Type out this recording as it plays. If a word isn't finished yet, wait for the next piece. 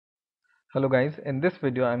Hello guys, in this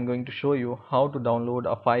video I'm going to show you how to download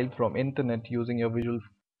a file from internet using your Visual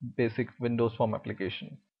Basic Windows Form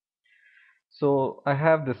application. So I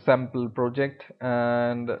have this sample project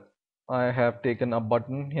and I have taken a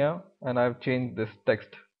button here and I've changed this text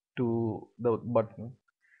to the button.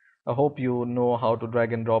 I hope you know how to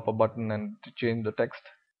drag and drop a button and to change the text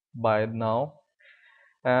by now.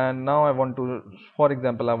 And now I want to, for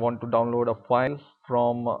example, I want to download a file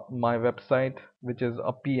from my website, which is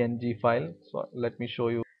a PNG file. So let me show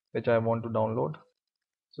you which I want to download.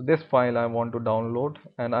 So this file I want to download,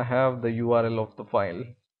 and I have the URL of the file,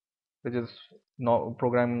 which is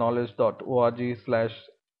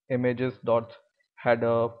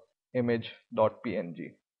programknowledge.org/images.header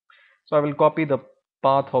image.png. So I will copy the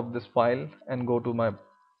path of this file and go to my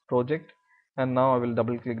project, and now I will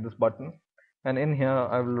double click this button, and in here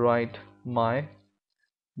I will write my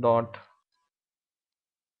dot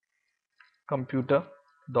computer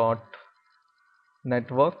dot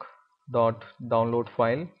network dot download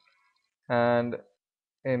file, and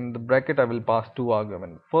in the bracket I will pass two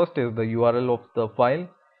arguments. First is the URL of the file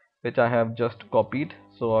which I have just copied,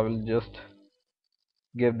 so I will just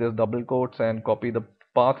give this double quotes and copy the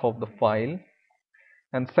path of the file,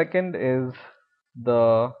 and second is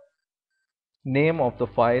the name of the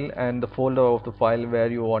file and the folder of the file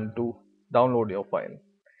where you want to download your file.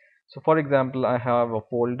 So for example, I have a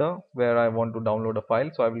folder where I want to download a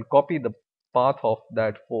file, so I will copy the path of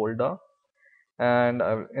that folder, and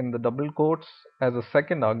in the double quotes as a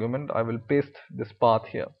second argument I will paste this path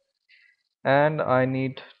here, and I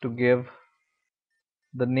need to give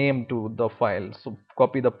the name to the file. So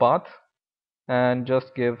copy the path and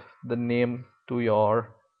just give the name to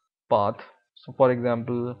your path. So for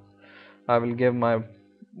example, I will give my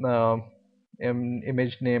uh,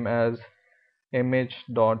 image name as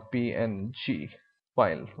image.png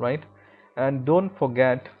file, right? And don't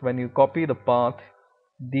forget, when you copy the path,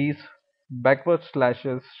 these backward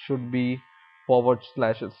slashes should be forward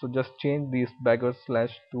slashes. So just change these backward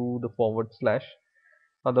slash to the forward slash,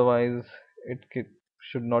 otherwise it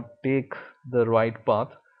should not take the right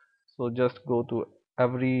path. So just go to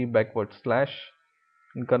every backward slash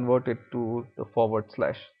and convert it to the forward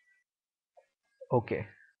slash. Okay,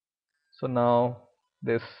 so now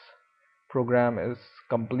this program is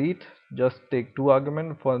complete. Just take two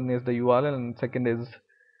arguments. One is the URL and second is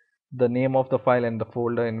the name of the file and the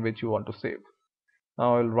folder in which you want to save.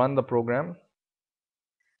 Now I will run the program,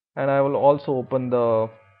 and I will also open the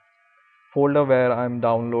folder where I'm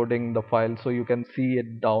downloading the file, so you can see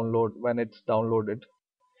it download when it's downloaded.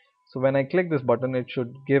 So when I click this button, it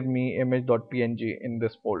should give me image.png in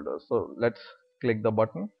this folder. So let's click the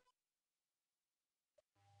button,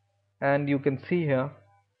 and you can see here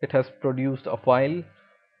it has produced a file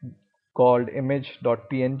called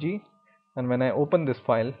image.png, and when I open this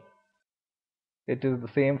file, it is the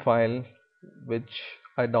same file which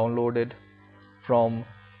I downloaded from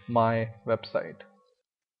my website.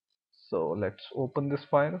 So let's open this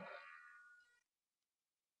file.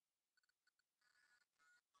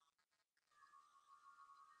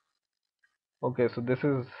 Okay, so this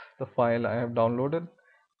is the file I have downloaded,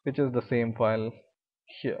 which is the same file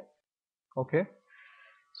here. Okay,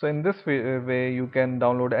 so in this way you can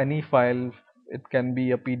download any file. It can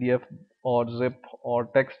be a PDF or zip or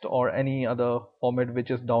text or any other format which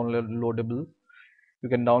is downloadable. You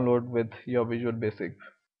can download with your Visual Basic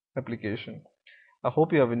application. I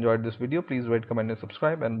hope you have enjoyed this video. Please rate, comment and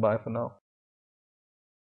subscribe, and bye for now.